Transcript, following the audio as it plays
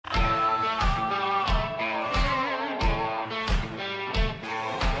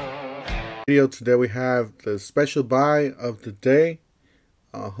Video today we have the special buy of the day.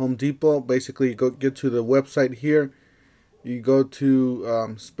 Home Depot. Basically, you go get to the website here. You go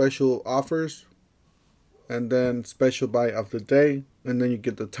to special offers, and then special buy of the day, and then you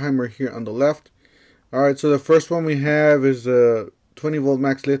get the timer here on the left. All right, so the first one we have is a 20-volt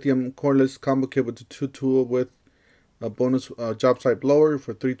max lithium cordless combo kit with the 2-tool with a bonus job site blower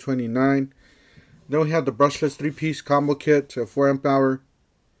for $329. Then we have the brushless 3-piece combo kit, 4-amp hour.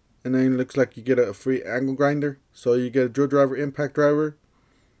 And then it looks like you get a free angle grinder. So you get a drill driver, impact driver,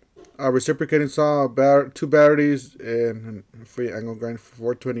 a reciprocating saw, 2 batteries, and a free angle grinder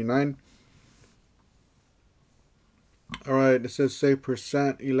for $429. Alright, it says save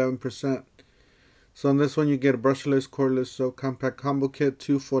percent, 11%. So on this one you get a brushless, cordless, compact combo kit,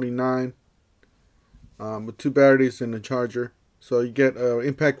 $249. With 2 batteries and a charger. So you get an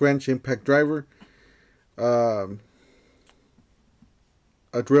impact wrench, impact driver,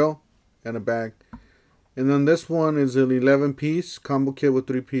 a drill, and a bag. And then this one is an 11-piece combo kit with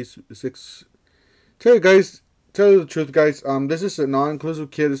 3-piece 6. Tell you the truth, guys. This is a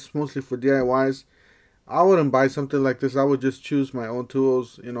non-inclusive kit. It's mostly for DIYs. I wouldn't buy something like this. I would just choose my own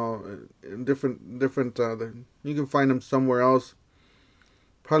tools. You know, in different. You can find them somewhere else.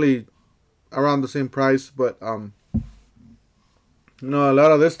 Probably around the same price, but you know, a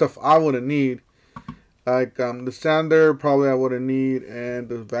lot of this stuff I wouldn't need. Like the sander, probably I wouldn't need, and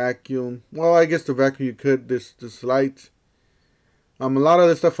the vacuum. Well, I guess the vacuum you could. This light. A lot of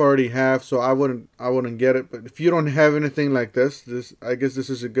this stuff I already have, so I wouldn't get it. But if you don't have anything like this, I guess this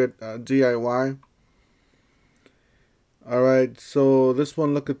is a good DIY. All right, so this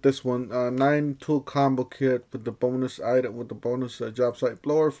one, look at this one, 9-tool combo kit with the bonus item with the bonus job site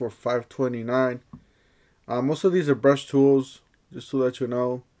blower for $529. Most of these are brush tools, just to let you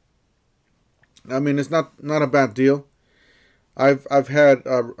know. I mean, it's not a bad deal. I've had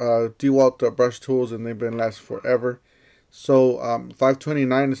DeWalt brush tools, and they've been last forever. So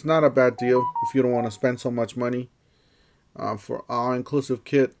 $529 is not a bad deal if you don't want to spend so much money for all-inclusive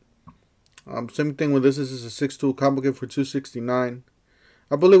kit. Same thing with this. This is a 6-tool combo kit for $269.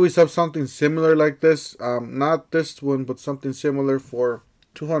 I believe we have something similar like this. Not this one, but something similar for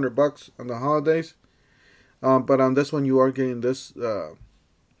 $200 on the holidays. But on this one, you are getting this the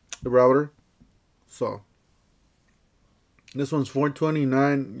router. So this one's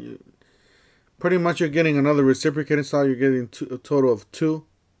 $429. Pretty much you're getting another reciprocating saw. You're getting a total of 2.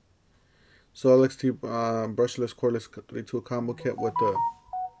 So LXT brushless cordless 3-tool combo kit with the.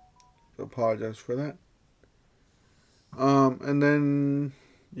 Apologize for that. And then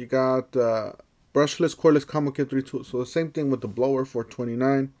you got brushless cordless combo kit 3 tools. So the same thing with the blower for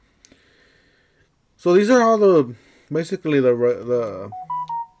 $29. So these are all the basically the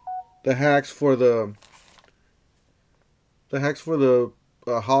hacks for the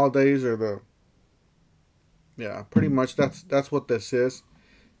holidays, or pretty much that's what this is.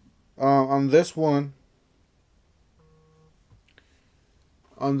 On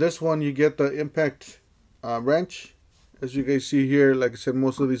this one you get the impact wrench. As you guys see here, like I said,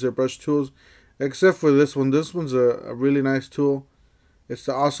 most of these are brush tools, except for this one. This one's a really nice tool. It's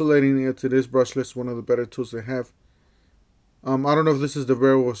the oscillating. It is brushless, one of the better tools they have. I don't know if this is the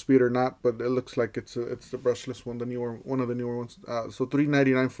variable speed or not, but it looks like it's the brushless one, one of the newer ones. So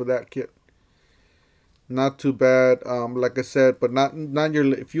 $399 for that kit. Not too bad. Like I said, but not your.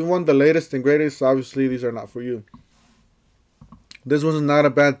 If you want the latest and greatest, obviously these are not for you. This one's not a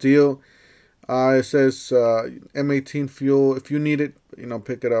bad deal. It says M18 fuel. If you need it, you know,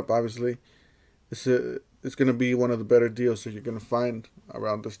 pick it up. Obviously, it's gonna be one of the better deals that you're gonna find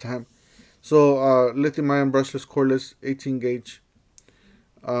around this time. So lithium-ion brushless cordless 18 gauge.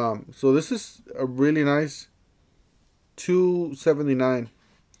 So this is a really nice $279.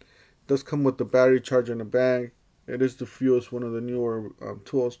 Does come with the battery charger in a bag. It is the fuel. It's one of the newer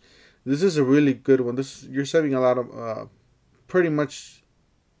tools. This is a really good one. You're saving a lot of. Pretty much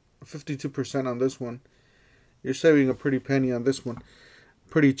 52% on this one. You're saving a pretty penny on this one.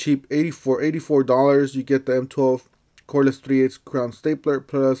 Pretty cheap, $84. You get the M12 cordless 3/8 crown stapler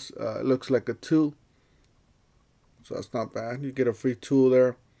plus it looks like a 2. So that's not bad. You get a free tool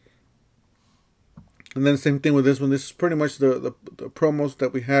there. And then same thing with this one. This is pretty much the promos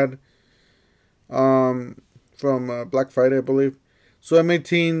that we had from Black Friday, I believe. So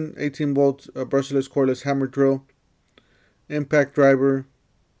M18 18-volt brushless cordless hammer drill, impact driver,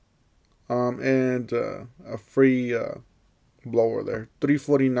 and a free blower there.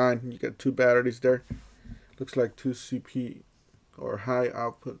 $349. You get 2 batteries there. Looks like 2 CP or high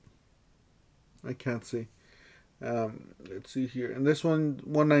output. I can't see. Let's see here. And this one,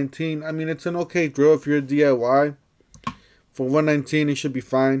 $119. I mean, it's an okay drill if you're a DIY. For $119, it should be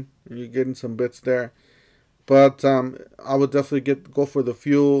fine. You're getting some bits there. But I would definitely go for the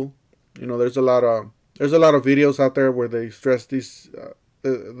fuel. You know, there's a lot of videos out there where they stress this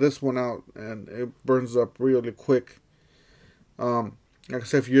one out, and it burns up really quick. Like I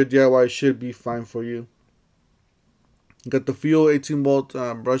said, if you're DIY, it should be fine for you. You got the fuel 18-volt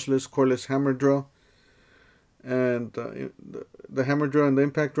brushless cordless hammer drill, and the hammer drill and the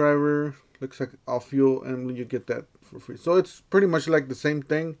impact driver looks like all fuel, and you get that for free. So it's pretty much like the same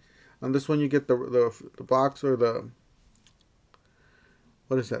thing. On this one, you get the box, or the,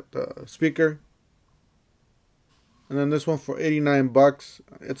 what is that, the speaker. And then this one for 89 bucks.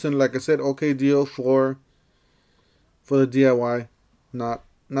 It's in, like I said, okay deal for the DIY. Not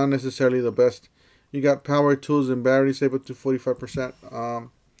necessarily the best. You got power tools and battery, save up to 45%.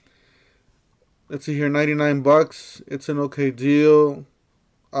 Let's see here, 99 bucks. It's an okay deal.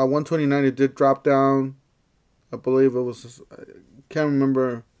 129, it did drop down. I believe it was, I can't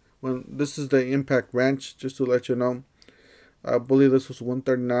remember when. This is the impact wrench, just to let you know. I believe this was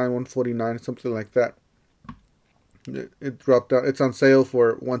 139, 149, something like that. It dropped down. It's on sale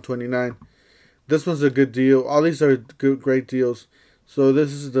for 129. This one's a good deal. All these are great deals. So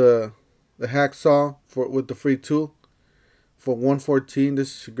this is the hacksaw with the free tool for 114.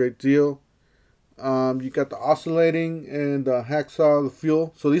 This is a great deal. You got the oscillating and the hacksaw, the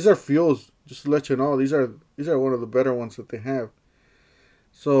fuel. So these are fuels, just to let you know. These are one of the better ones that they have.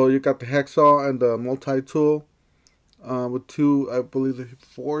 So you got the hacksaw and the multi-tool with two, I believe, the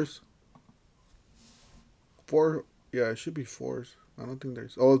fours. Yeah, it should be fours. I don't think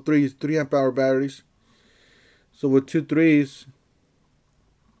there's, oh, 3 amp hour batteries. So with 2 3s,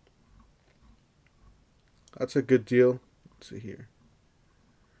 that's a good deal. Let's see here.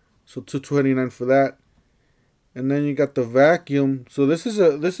 So $229 for that. And then you got the vacuum. So this is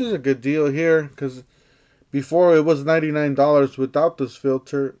a good deal here, because before it was $99 without this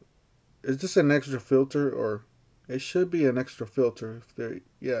filter. Is this an extra filter, or it should be an extra filter?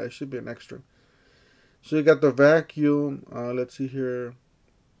 Yeah, it should be an extra. So you got the vacuum. Let's see here.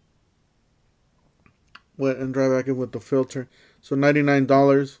 Wet and dry vacuum with the filter. So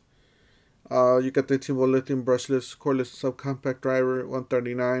 $99. You got the 18-volt lithium brushless cordless subcompact driver,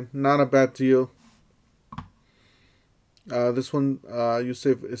 $139. Not a bad deal. This one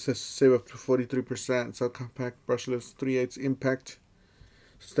it says save up to 43%. Subcompact brushless 3/8 impact.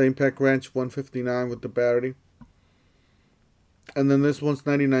 Stay impact wrench, $159 with the battery. And then this one's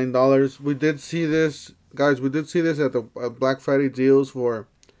 $99. We did see this, guys. We did see this at the Black Friday deals for.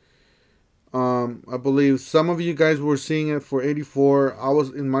 I believe some of you guys were seeing it for $84. I was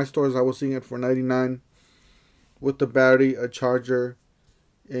in my stores. I was seeing it for $99 with the battery, a charger,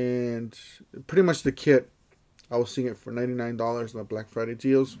 and pretty much the kit. I was seeing it for $99 in the Black Friday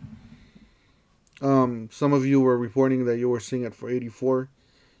deals. Some of you were reporting that you were seeing it for $84.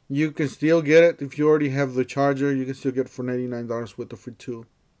 You can still get it if you already have the charger. You can still get it for $99 with the free tool.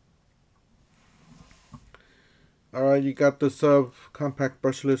 Alright, you got the compact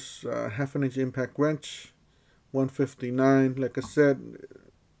brushless 1/2 inch impact wrench, $159. Like I said,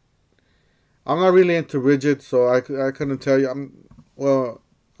 I'm not really into rigid, so I couldn't tell you.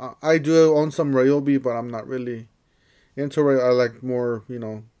 I do own some Ryobi, but I'm not really into it. I like more,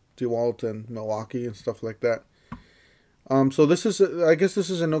 DeWalt and Milwaukee and stuff like that. So this is, I guess this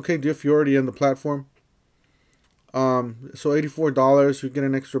is an okay deal if you're already in the platform. So $84, you get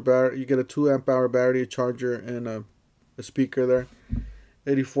an extra battery, you get a 2 amp hour battery, a charger, and a speaker there.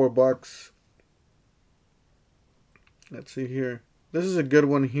 $84. Let's see here. This is a good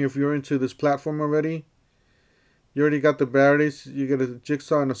one here if you're into this platform already. You already got the batteries. You get a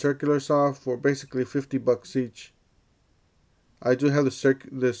jigsaw and a circular saw for basically $50 each. I do have this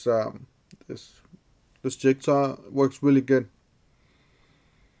jigsaw. Works really good.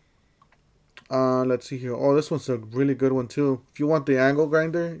 Let's see here. Oh, this one's a really good one too. If you want the angle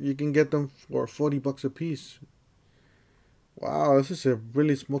grinder, you can get them for $40 a piece. Wow, this is a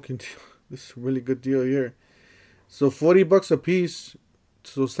really smoking deal. This is a really good deal here. So $40 a piece.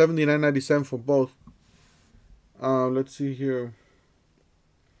 So $79.97 for both. Let's see here.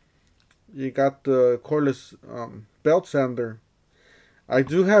 You got the cordless belt sander. I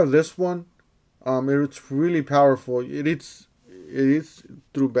do have this one. It's really powerful. It eats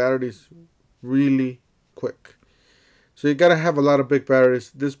through batteries really quick. So you gotta have a lot of big batteries.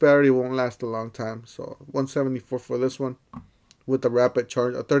 This battery won't last a long time. So $174 for this one with a rapid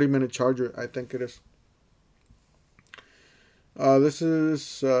charge, a 30-minute charger, I think it is. This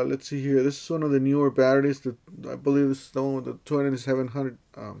is let's see here. This is one of the newer batteries. I believe this is the one with the 2700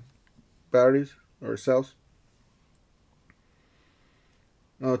 batteries or cells.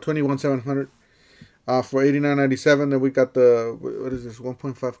 21700. For $89.97. Then we got the, what is this,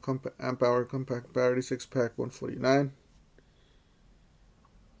 1.5 amp hour compact battery, 6-pack, 149.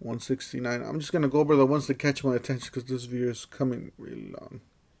 169. I'm just gonna go over the ones that catch my attention because this video is coming really long.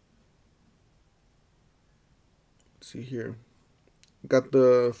 Let's see here. Got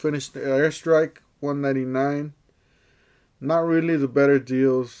the finished airstrike, 199. Not really the better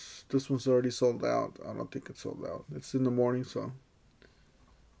deals. This one's already sold out. I don't think it's sold out. It's in the morning, so.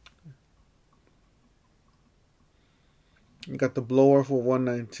 You got the blower for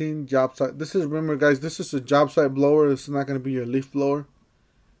 119. Job site. This is, remember guys, this is a job site blower. This is not gonna be your leaf blower.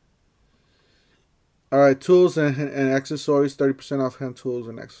 Alright, tools and accessories, 30% off hand tools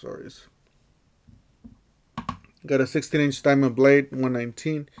and accessories. Got a 16-inch diamond blade,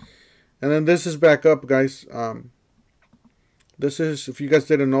 119. And then this is back up, guys. This is, if you guys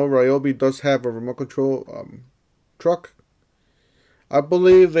didn't know, Ryobi does have a remote control truck. I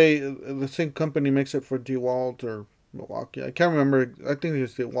believe the same company makes it for DeWalt or Milwaukee. I can't remember. I think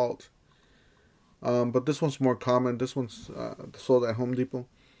it's DeWalt. But this one's more common. This one's sold at Home Depot.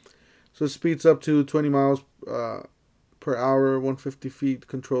 So it speeds up to 20 miles per hour, 150 feet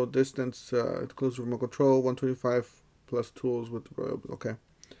control distance. It includes remote control, 125 plus tools with Ryobi. Okay.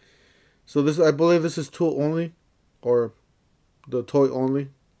 So this, I believe this is tool only, or the toy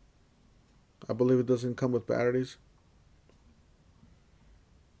only. I believe it doesn't come with batteries.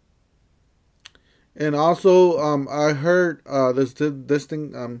 And also, I heard this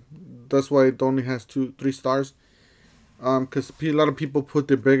thing. That's why it only has 3 stars. Because a lot of people put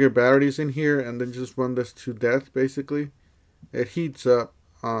the bigger batteries in here and then just run this to death. Basically, it heats up.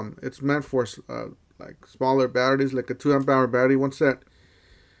 It's meant for like smaller batteries, like a 2 amp hour battery. Once that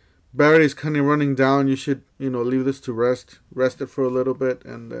battery is kind of running down, you should leave this to rest it for a little bit,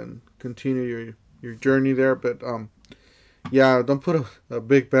 and then continue your journey there. But yeah, don't put a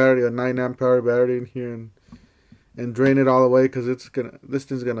big battery, a 9 amp hour battery in here and drain it all away, because this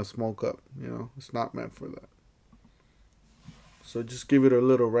thing's gonna smoke up. It's not meant for that. So just give it a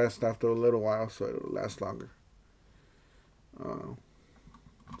little rest after a little while so it'll last longer.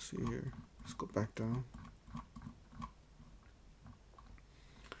 Let's see here. Let's go back down.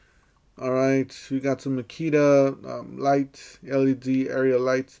 Alright, we got some Makita light, LED area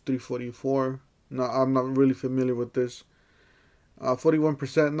lights, 344. No, I'm not really familiar with this.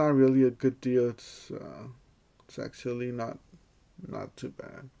 41%, not really a good deal. It's actually not too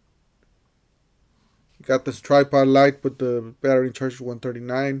bad. Got this tripod light with the battery charge for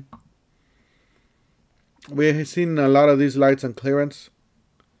 139. We have seen a lot of these lights on clearance.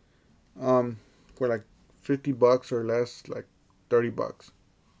 For like $50 or less, like $30.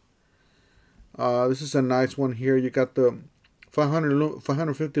 This is a nice one here. You got the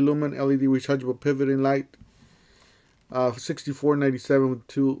 550 lumen LED rechargeable pivoting light. $64.97 with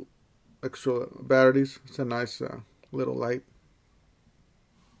 2 extra batteries. It's a nice little light.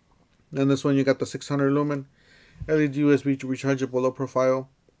 Then this one, you got the 600 lumen LED USB rechargeable low profile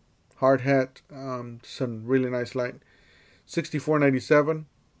hard hat. It's a really nice light. $64.97.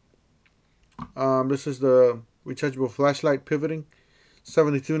 This is the rechargeable flashlight pivoting.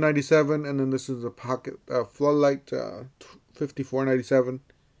 $72.97. And then this is the pocket floodlight. $54.97.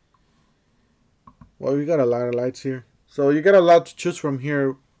 Well, we got a lot of lights here, so you got a lot to choose from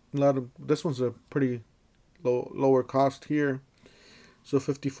here. This one's a pretty lower cost here. So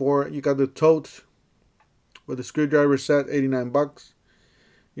 $54. You got the tote with the screwdriver set, $89.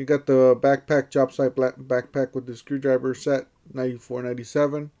 You got the backpack, job site backpack with the screwdriver set,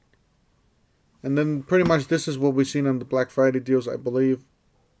 $94.97. And then pretty much this is what we've seen on the Black Friday deals, I believe.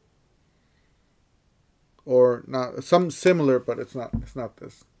 Or not, some similar, but it's not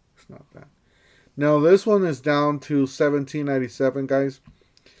this. It's not that. Now this one is down to $17.97, guys.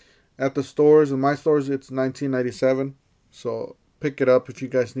 At the stores, in my stores, it's $19.97. So pick it up if you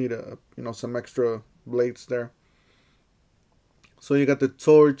guys need some extra blades there. So you got the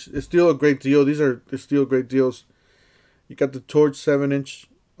torch. It's still a great deal. They're still great deals. You got the torch 7-inch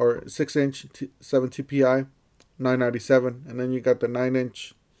or 6-inch 7 TPI, $9.97, and then you got the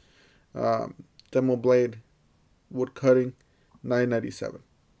 9-inch demo blade wood cutting, $9.97.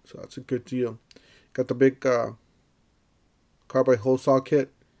 So that's a good deal. Got the big carbide hole saw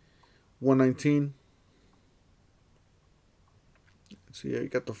kit, $119. Let's see here. You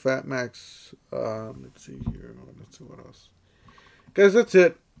got the Fat Max. Let's see here. Let's see what else. Guys, that's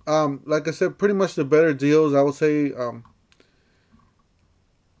it. Like I said, pretty much the better deals, I would say,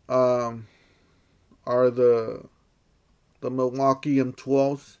 are the Milwaukee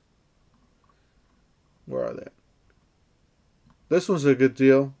M12s. Where are they? This one's a good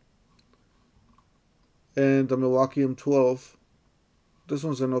deal. And the Milwaukee M12. This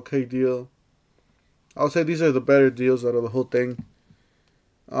one's an okay deal. I would say these are the better deals out of the whole thing.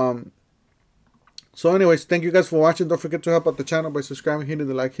 So anyways, thank you guys for watching. Don't forget to help out the channel by subscribing, hitting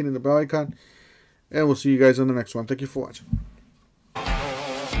the like, hitting the bell icon. And we'll see you guys on the next one. Thank you for watching.